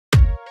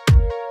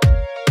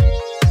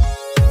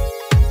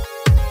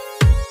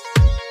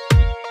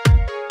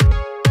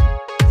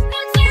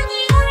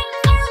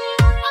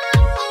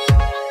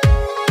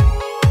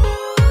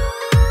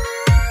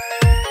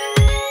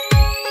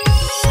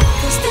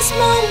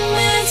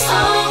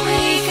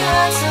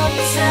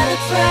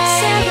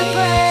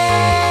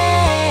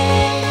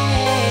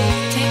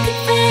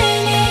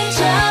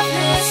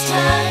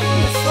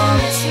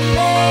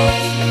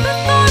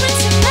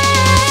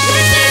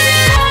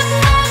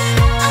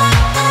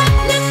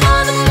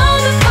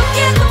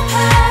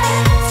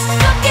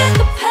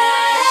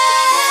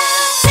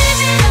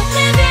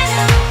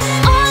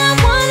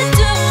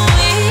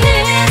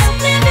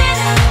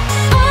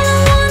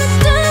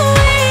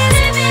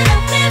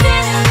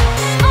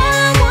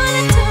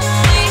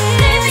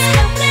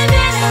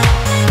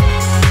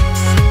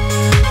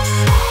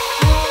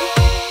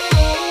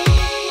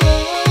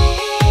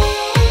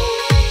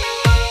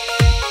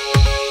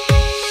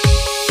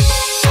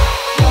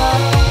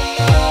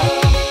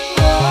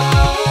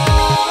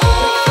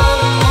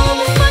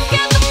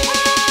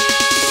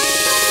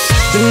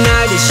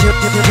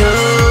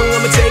young,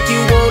 I'ma take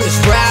you on this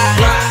ride.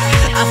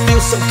 I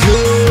feel so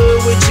good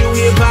with you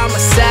here by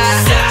my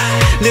side.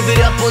 Live it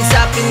up on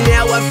top and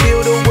now I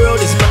feel the world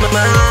is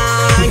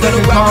mine.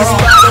 Gonna rock this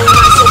spot all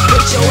night, so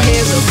put your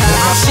hands up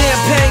high.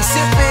 Champagne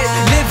sipping,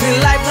 living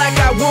life like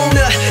I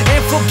wanna.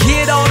 And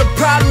forget all the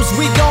problems,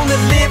 we gonna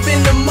live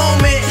in the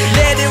moment.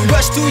 Let it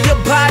rush through your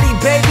body,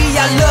 baby,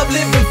 I love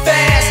living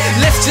fast.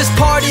 Let's just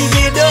party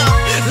it up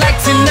like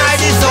tonight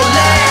is over.